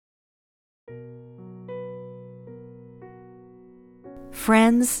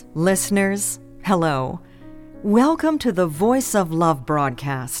Friends, listeners, hello. Welcome to the Voice of Love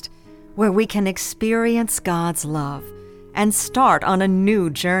broadcast, where we can experience God's love and start on a new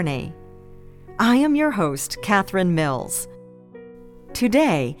journey. I am your host, Catherine Mills.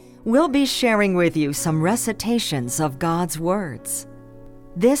 Today, we'll be sharing with you some recitations of God's words.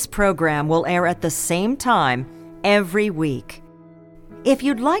 This program will air at the same time every week. If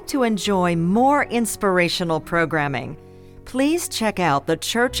you'd like to enjoy more inspirational programming, please check out the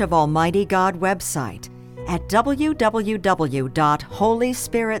Church of Almighty God website at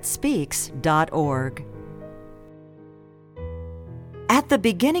www.holyspiritspeaks.org. At the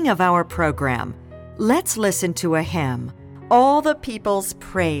beginning of our program, let's listen to a hymn, All the Peoples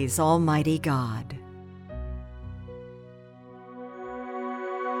Praise Almighty God.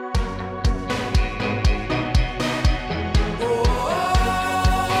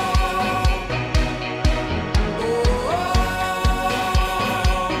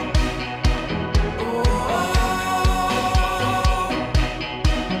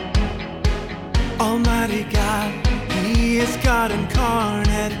 Almighty God, He is God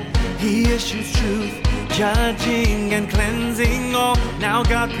incarnate. He issues truth, judging and cleansing all. Now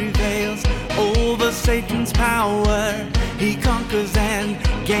God prevails over Satan's power. He conquers and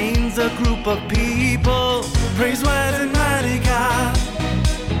gains a group of people. Praise wise and mighty God.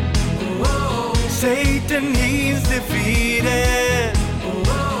 Whoa. Satan, he's defeated.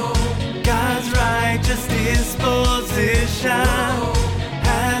 Whoa. God's righteous disposition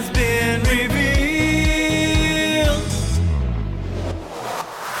has been revealed.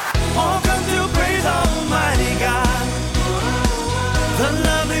 All come to praise Almighty God, the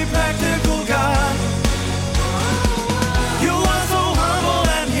lovely practical God. You are so humble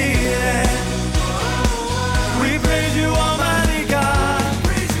and hidden. We praise you, Almighty God.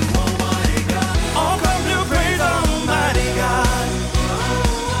 Praise you, Almighty God. All come to praise Almighty God,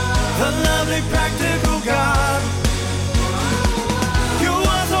 the lovely practical God. You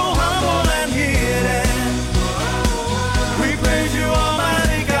are so humble and hidden. We praise you,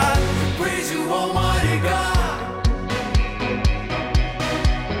 Almighty God. Praise you, Almighty God.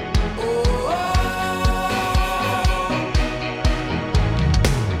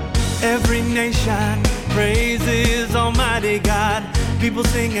 Every nation praises Almighty God. People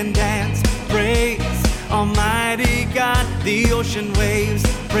sing and dance, praise Almighty God. The ocean waves,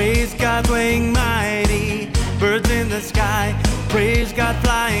 praise God swaying mighty. Birds in the sky, praise God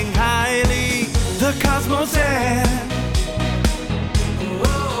flying highly. The cosmos and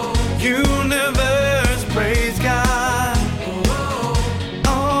universe, praise God.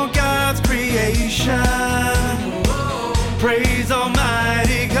 All God's creation, praise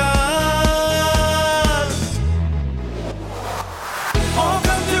Almighty God. All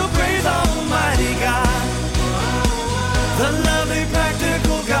come to praise Almighty God, the lovely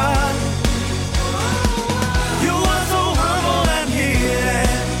practical God. You are so humble and hidden.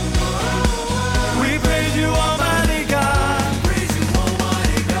 We praise you, Almighty God. Praise you,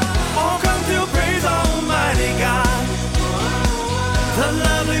 Almighty God. All come to praise Almighty God, the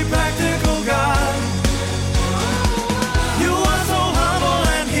lovely practical God. You are so humble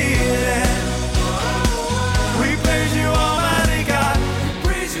and hidden. We praise you, Almighty God.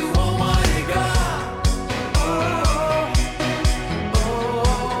 Praise you, Almighty God.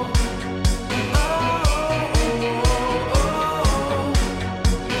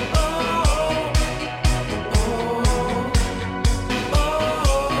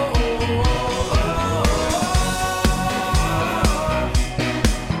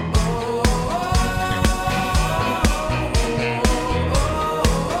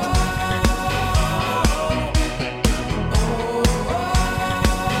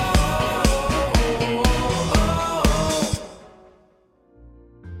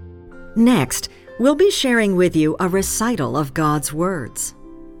 Next, we'll be sharing with you a recital of God's words.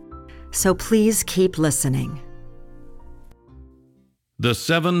 So please keep listening. The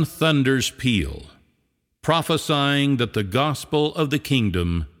seven thunders peal, prophesying that the gospel of the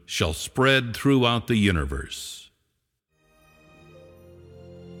kingdom shall spread throughout the universe.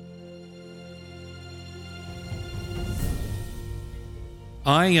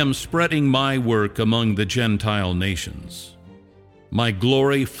 I am spreading my work among the Gentile nations. My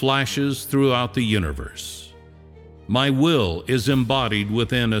glory flashes throughout the universe. My will is embodied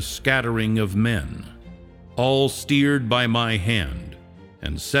within a scattering of men, all steered by my hand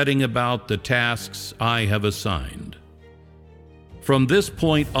and setting about the tasks I have assigned. From this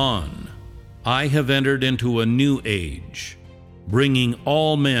point on, I have entered into a new age, bringing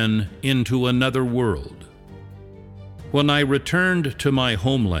all men into another world. When I returned to my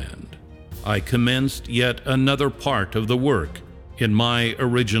homeland, I commenced yet another part of the work in my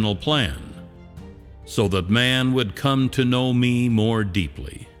original plan, so that man would come to know me more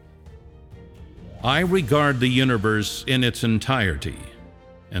deeply. I regard the universe in its entirety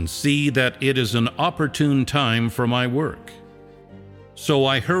and see that it is an opportune time for my work. So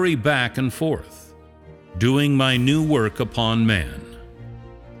I hurry back and forth, doing my new work upon man.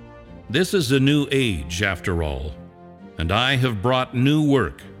 This is a new age, after all, and I have brought new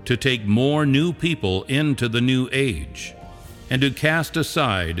work to take more new people into the new age, and to cast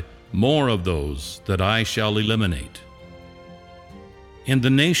aside more of those that I shall eliminate. In the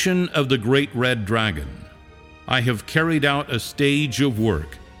nation of the great red dragon, I have carried out a stage of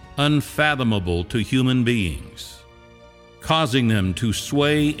work unfathomable to human beings, causing them to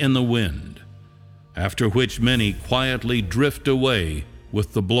sway in the wind, after which many quietly drift away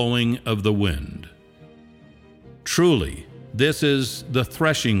with the blowing of the wind. Truly, this is the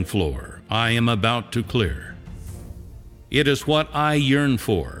threshing floor I am about to clear. It is what I yearn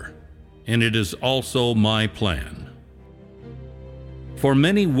for, and it is also my plan. For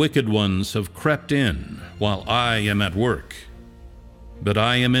many wicked ones have crept in while I am at work, but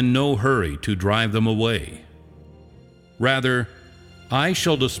I am in no hurry to drive them away. Rather, I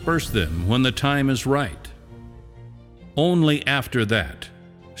shall disperse them when the time is right. Only after that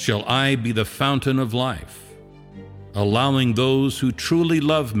shall I be the fountain of life, allowing those who truly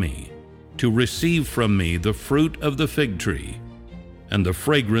love me to receive from me the fruit of the fig tree and the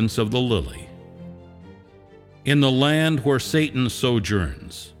fragrance of the lily. In the land where Satan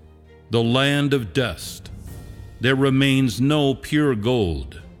sojourns, the land of dust, there remains no pure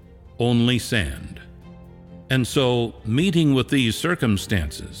gold, only sand. And so, meeting with these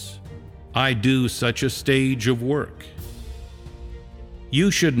circumstances, I do such a stage of work. You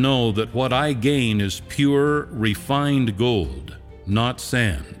should know that what I gain is pure, refined gold, not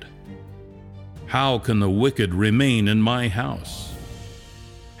sand. How can the wicked remain in my house?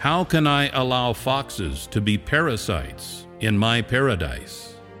 How can I allow foxes to be parasites in my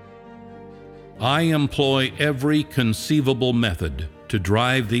paradise? I employ every conceivable method to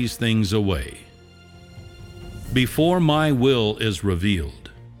drive these things away. Before my will is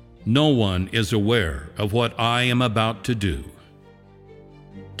revealed, no one is aware of what I am about to do.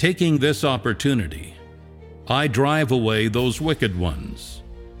 Taking this opportunity, I drive away those wicked ones,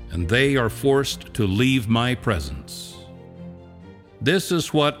 and they are forced to leave my presence. This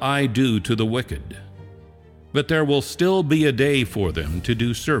is what I do to the wicked, but there will still be a day for them to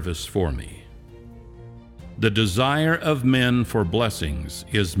do service for me. The desire of men for blessings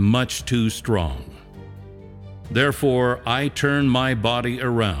is much too strong. Therefore, I turn my body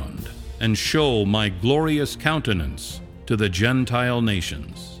around and show my glorious countenance to the Gentile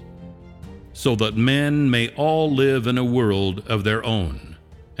nations, so that men may all live in a world of their own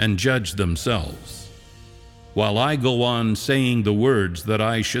and judge themselves, while I go on saying the words that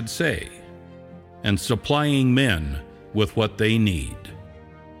I should say, and supplying men with what they need.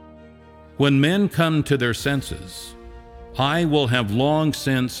 When men come to their senses, I will have long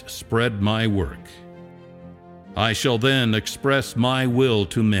since spread my work. I shall then express my will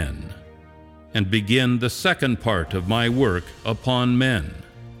to men, and begin the second part of my work upon men,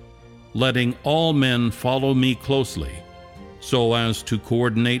 letting all men follow me closely, so as to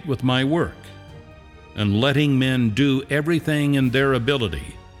coordinate with my work, and letting men do everything in their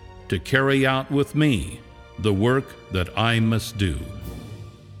ability to carry out with me the work that I must do.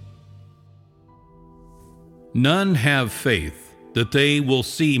 None have faith that they will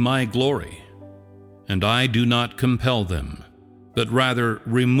see my glory, and I do not compel them, but rather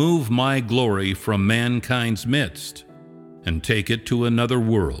remove my glory from mankind's midst and take it to another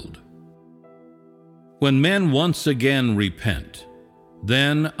world. When men once again repent,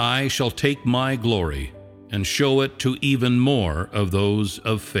 then I shall take my glory and show it to even more of those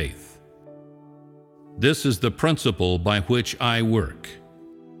of faith. This is the principle by which I work.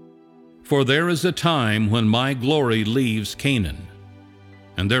 For there is a time when my glory leaves Canaan,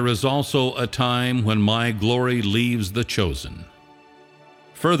 and there is also a time when my glory leaves the chosen.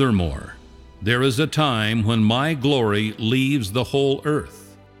 Furthermore, there is a time when my glory leaves the whole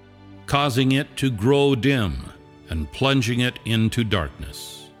earth, causing it to grow dim and plunging it into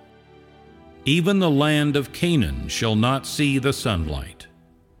darkness. Even the land of Canaan shall not see the sunlight.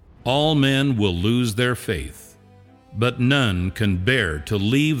 All men will lose their faith, but none can bear to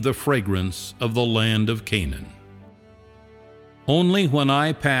leave the fragrance of the land of Canaan. Only when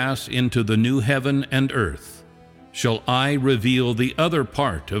I pass into the new heaven and earth shall I reveal the other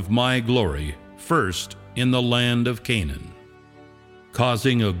part of my glory first in the land of Canaan,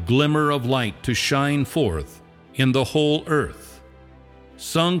 causing a glimmer of light to shine forth in the whole earth,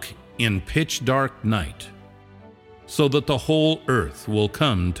 sunk in pitch dark night, so that the whole earth will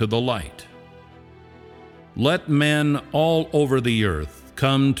come to the light. Let men all over the earth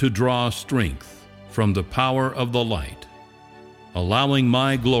come to draw strength from the power of the light, allowing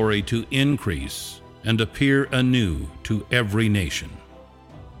my glory to increase and appear anew to every nation.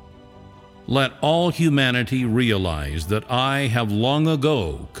 Let all humanity realize that I have long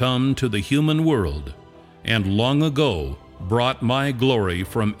ago come to the human world and long ago brought my glory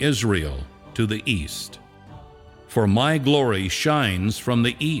from Israel to the east. For my glory shines from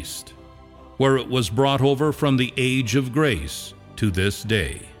the east, where it was brought over from the age of grace to this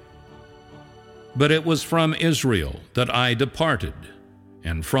day. But it was from Israel that I departed,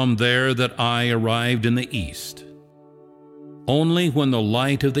 and from there that I arrived in the east. Only when the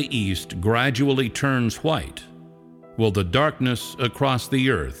light of the east gradually turns white will the darkness across the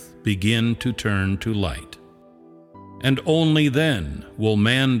earth begin to turn to light. And only then will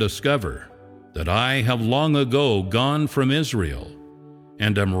man discover that I have long ago gone from Israel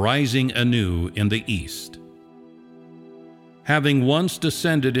and am rising anew in the east. Having once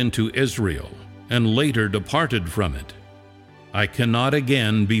descended into Israel and later departed from it, I cannot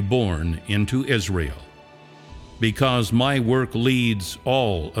again be born into Israel, because my work leads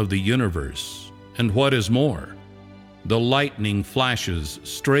all of the universe, and what is more, the lightning flashes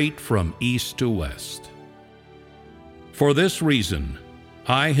straight from east to west. For this reason,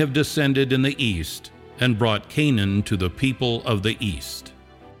 I have descended in the east and brought Canaan to the people of the east.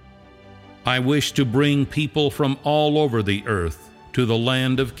 I wish to bring people from all over the earth to the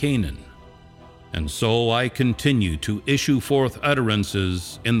land of Canaan, and so I continue to issue forth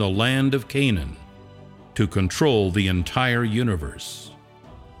utterances in the land of Canaan to control the entire universe.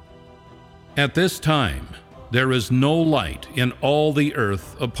 At this time, there is no light in all the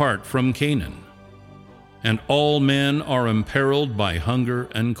earth apart from Canaan, and all men are imperiled by hunger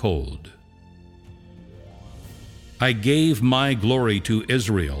and cold. I gave my glory to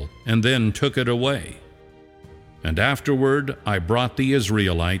Israel and then took it away, and afterward I brought the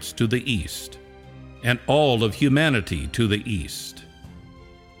Israelites to the east, and all of humanity to the east.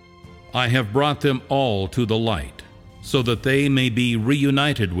 I have brought them all to the light, so that they may be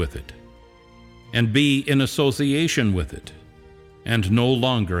reunited with it, and be in association with it, and no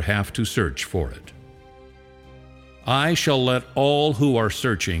longer have to search for it. I shall let all who are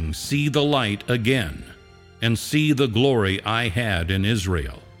searching see the light again, and see the glory I had in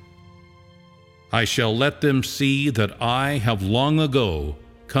Israel. I shall let them see that I have long ago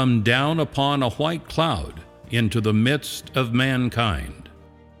come down upon a white cloud into the midst of mankind.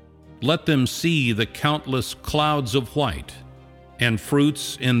 Let them see the countless clouds of white, and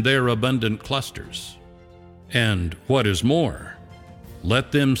fruits in their abundant clusters. And what is more,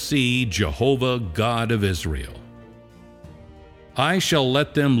 let them see Jehovah God of Israel. I shall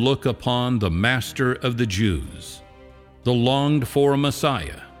let them look upon the Master of the Jews, the longed-for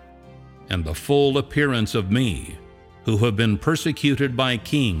Messiah, and the full appearance of me, who have been persecuted by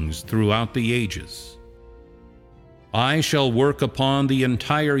kings throughout the ages. I shall work upon the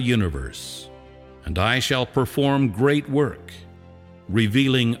entire universe, and I shall perform great work,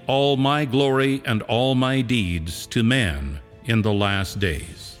 revealing all my glory and all my deeds to man in the last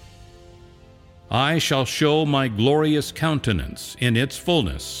days. I shall show my glorious countenance in its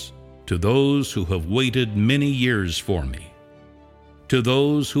fullness to those who have waited many years for me, to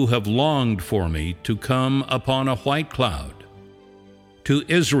those who have longed for me to come upon a white cloud, to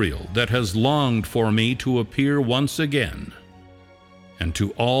Israel that has longed for me to appear once again, and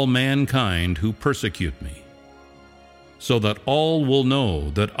to all mankind who persecute me, so that all will know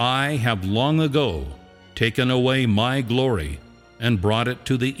that I have long ago taken away my glory and brought it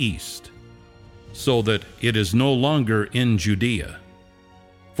to the east, so that it is no longer in Judea,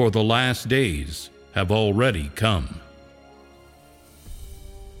 for the last days have already come.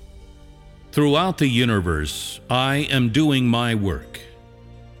 Throughout the universe, I am doing my work,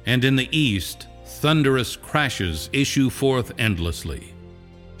 and in the east, thunderous crashes issue forth endlessly,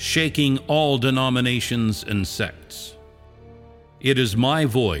 shaking all denominations and sects. It is my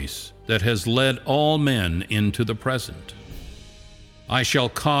voice that has led all men into the present. I shall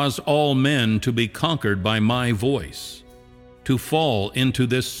cause all men to be conquered by my voice, to fall into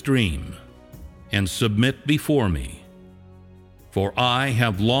this stream, and submit before me. For I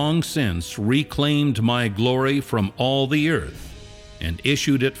have long since reclaimed my glory from all the earth, and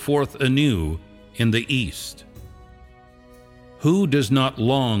issued it forth anew in the east. Who does not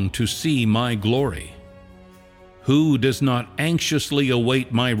long to see my glory? Who does not anxiously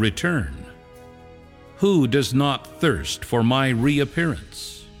await my return? Who does not thirst for my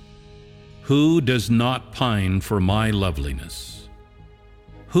reappearance? Who does not pine for my loveliness?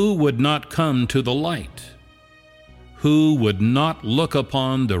 Who would not come to the light? Who would not look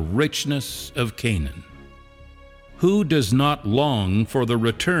upon the richness of Canaan? Who does not long for the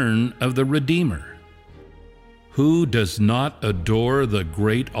return of the Redeemer? Who does not adore the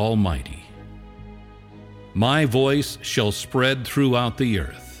great Almighty? My voice shall spread throughout the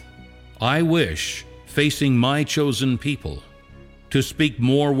earth. I wish, facing my chosen people, to speak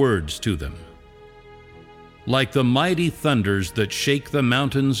more words to them. Like the mighty thunders that shake the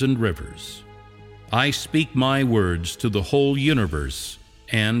mountains and rivers, I speak my words to the whole universe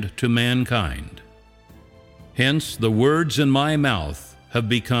and to mankind. Hence the words in my mouth have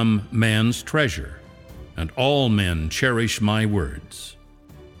become man's treasure, and all men cherish my words.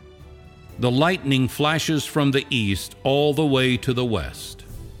 The lightning flashes from the east all the way to the west.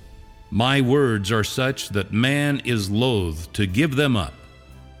 My words are such that man is loath to give them up,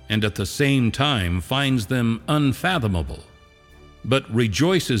 and at the same time finds them unfathomable, but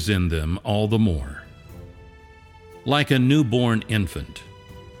rejoices in them all the more. Like a newborn infant,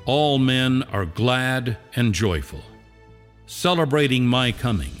 all men are glad and joyful, celebrating my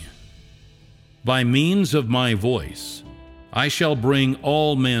coming. By means of my voice, I shall bring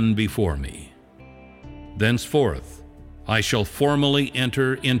all men before me. Thenceforth, I shall formally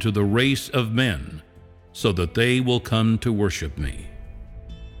enter into the race of men, so that they will come to worship me.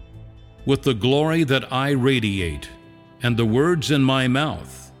 With the glory that I radiate and the words in my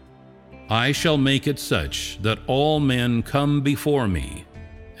mouth, I shall make it such that all men come before me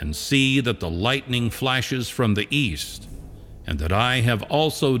and see that the lightning flashes from the east, and that I have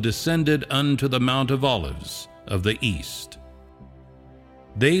also descended unto the Mount of Olives of the east.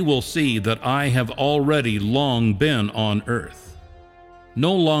 They will see that I have already long been on earth,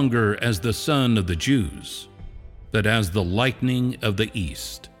 no longer as the Son of the Jews, but as the lightning of the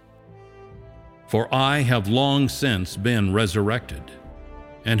east. For I have long since been resurrected,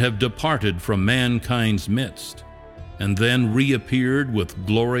 and have departed from mankind's midst, and then reappeared with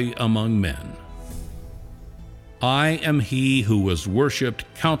glory among men. I am he who was worshipped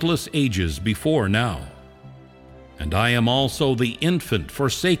countless ages before now, and I am also the infant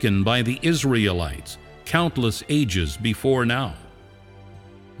forsaken by the Israelites countless ages before now.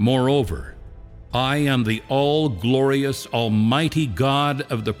 Moreover, I am the all-glorious Almighty God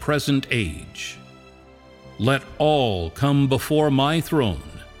of the present age. Let all come before my throne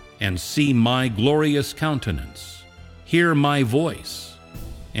and see my glorious countenance, hear my voice,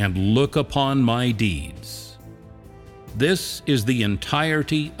 and look upon my deeds. This is the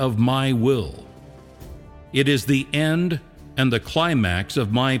entirety of my will. It is the end and the climax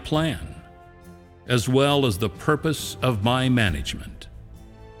of my plan, as well as the purpose of my management.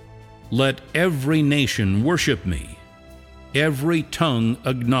 Let every nation worship me, every tongue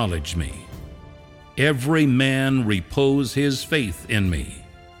acknowledge me, every man repose his faith in me,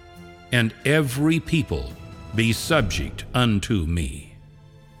 and every people be subject unto me.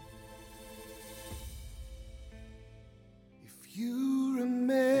 If you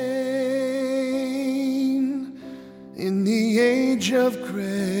remain in the age of grace,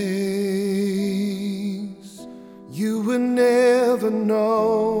 you will never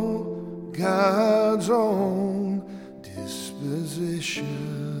know God's own disposition,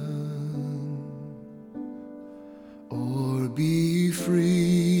 or be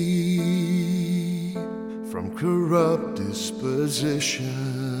free from corrupt disposition.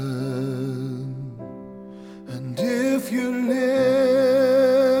 And if you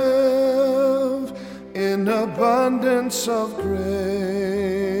live in abundance of grace,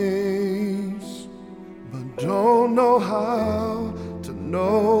 but don't know how to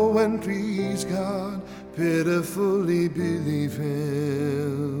know and please God, pitifully believe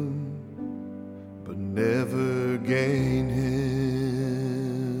Him, but never gain Him.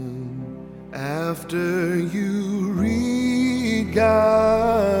 After you read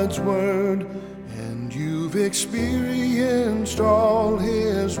God's Word and you've experienced all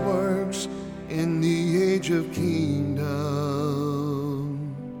His works in the age of kingdom,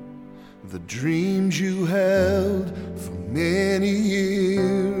 the dreams you held for many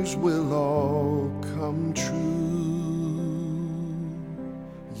years will all come true.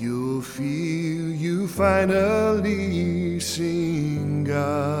 You'll feel you finally seen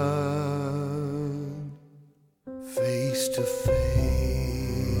God face to face.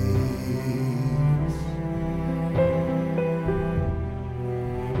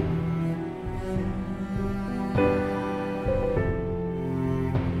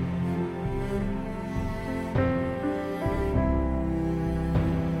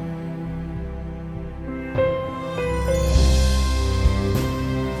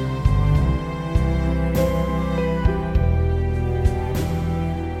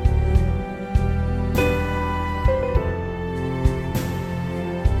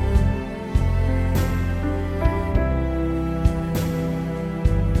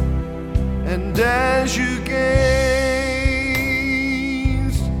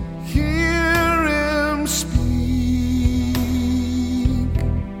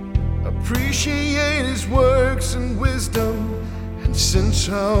 That's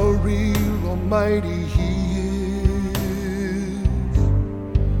how real Almighty He is.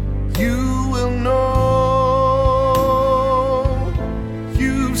 You will know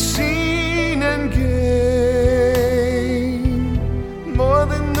you've seen and gained more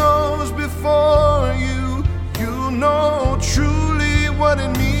than those before you. You know truly what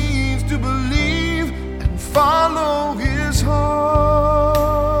it means to believe and follow His heart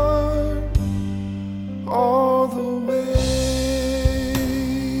all the way.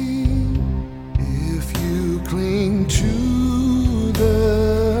 If you cling to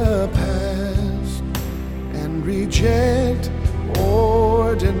the past and reject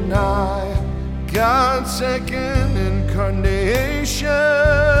or deny God's second incarnation,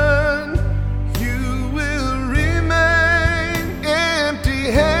 you will remain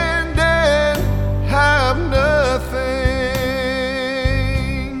empty-handed, have nothing,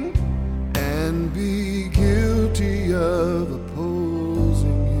 and be guilty of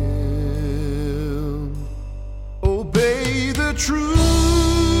opposing Him. Obey the truth,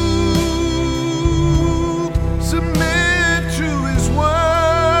 submit to His work,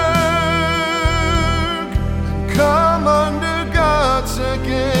 and come under God's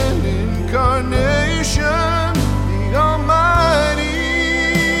second incarnation, the Almighty.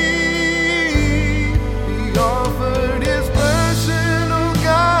 He offered His personal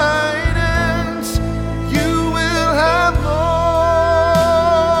guidance. You will have more.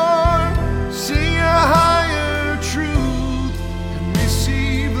 See a higher truth and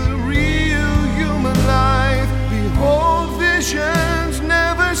receive the real human life. Behold visions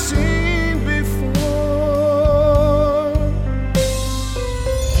never seen before.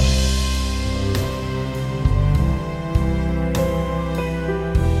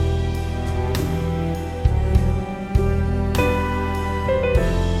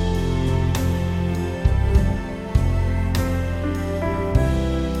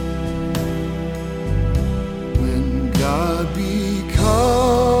 When God becomes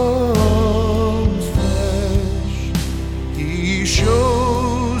flesh, He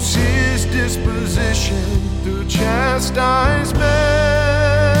shows His disposition through chastisement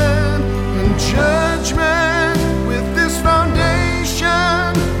and judgment. With this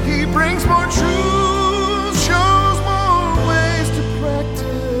foundation, He brings more truth, shows more ways to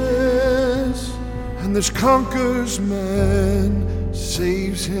practice, and this conquers man,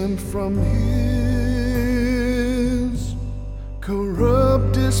 saves him from his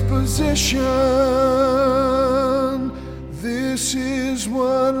corrupt disposition. This is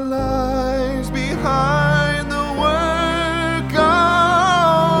what lies behind the work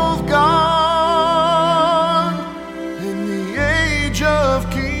of God in the age of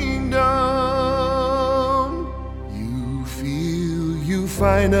kingdom. You feel you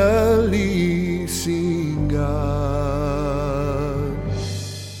finally seen God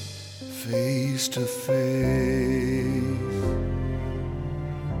face to face.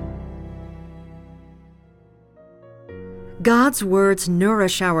 God's words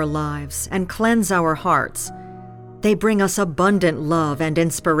nourish our lives and cleanse our hearts. They bring us abundant love and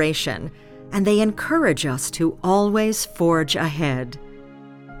inspiration, and they encourage us to always forge ahead.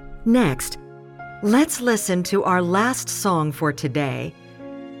 Next, let's listen to our last song for today.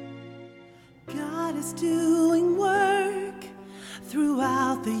 God is doing work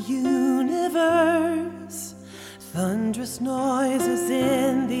throughout the universe. Thunderous noises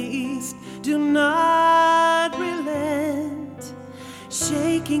in the east do not relent,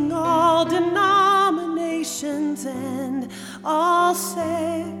 shaking all denominations and all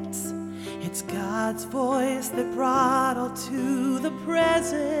sects. It's God's voice that brought all to the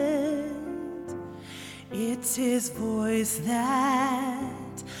present. It's His voice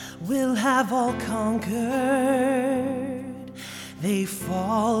that will have all conquered. They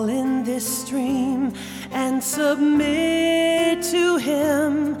fall in this stream and submit to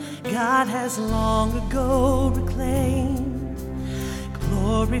Him. God has long ago reclaimed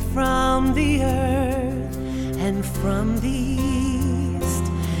glory from the earth and from the east.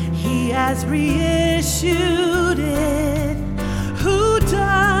 He has reissued it. Who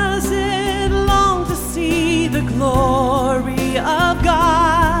doesn't long to see the glory of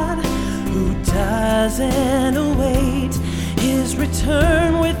God? Who doesn't await His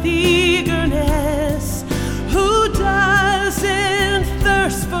return with eagerness? Who doesn't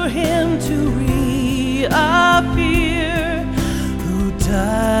thirst for Him to reappear? Who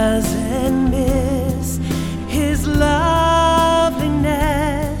doesn't miss His loveliness?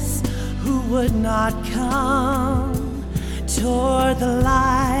 Who would not come toward the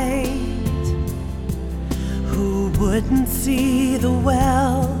light? Who wouldn't see the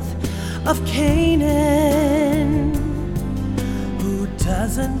wealth of Canaan?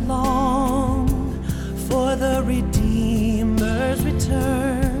 doesn't long for the Redeemer's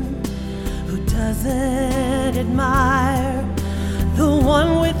return, who doesn't admire the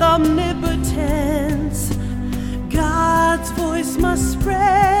one with omnipotence. God's voice must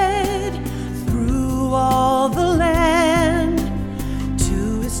spread through all the land.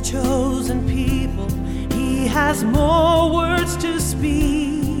 To his chosen people, he has more words to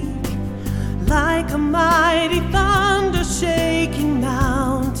speak. Like a mighty thunder shaking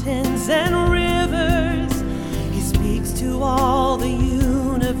mountains and rivers, he speaks to all the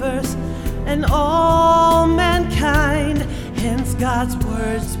universe and all mankind. Hence God's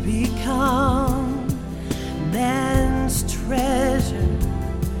words become man's treasure.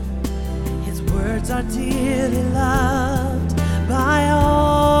 His words are dearly loved by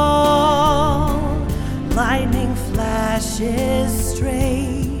all. Lightning flashes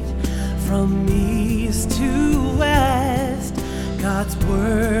straight from east to west. God's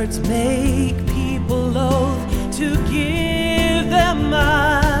words make people loath to give them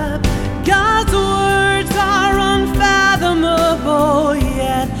up. God's words are unfathomable,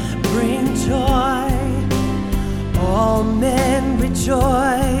 yet bring joy. All men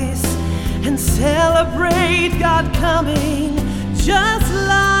rejoice and celebrate God coming, just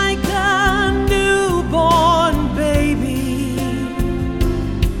like a newborn baby.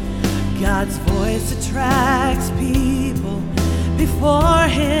 God's voice attracts people before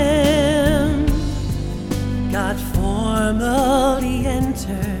him. God formally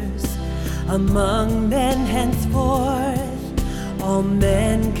enters among men henceforth. All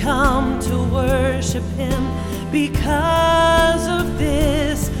men come to worship him because of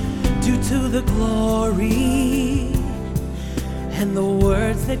this, due to the glory and the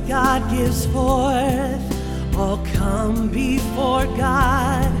words that God gives forth. All come before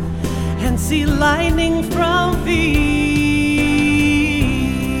God and see lightning from the east.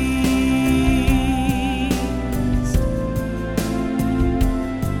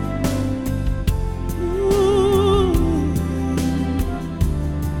 Ooh.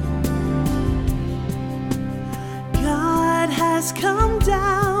 God has come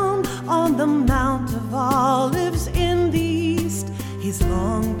down on the Mount of Olives in the east. He's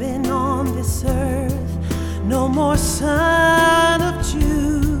long been on this earth, no more son of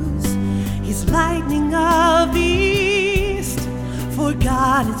Jews. He's lightning of the east, for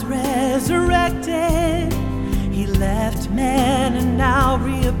God is resurrected. He left man and now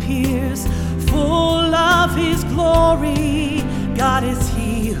reappears, full of his glory. God is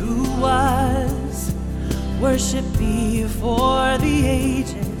he who was worshipped before the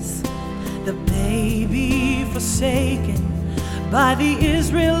ages, the baby forsaken by the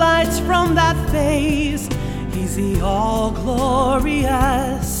Israelites from that phase. He's the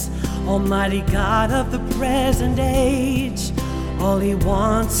all-glorious Almighty God of the present age. All he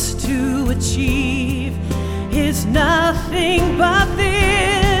wants to achieve is nothing but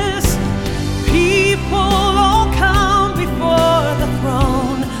this. People all come before the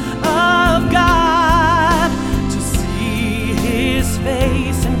throne of God to see his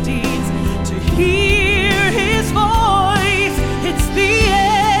face and deeds, to hear his voice. It's the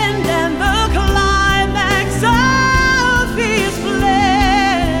end and the climax of his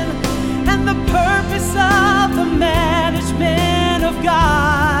plan and the purpose of the management of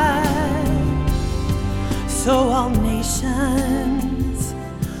God. So all nations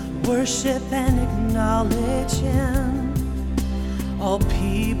worship and acknowledge him. All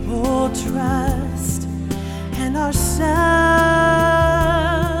people trust and are subject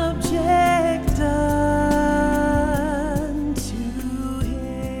unto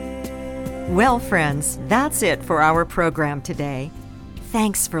him. Well, friends, that's it for our program today.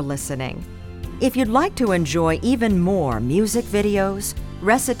 Thanks for listening. If you'd like to enjoy even more music videos,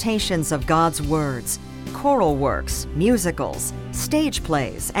 recitations of God's words, choral works, musicals, stage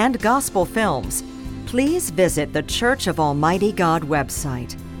plays, and gospel films, please visit the Church of Almighty God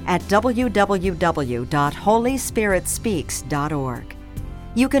website at www.holyspiritspeaks.org.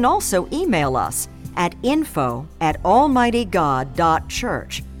 You can also email us at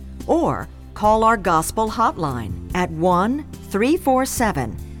info@almightygod.church or call our gospel hotline at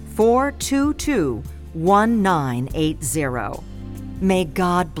 1-347-422-1980. May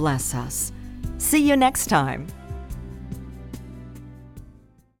God bless us. See you next time.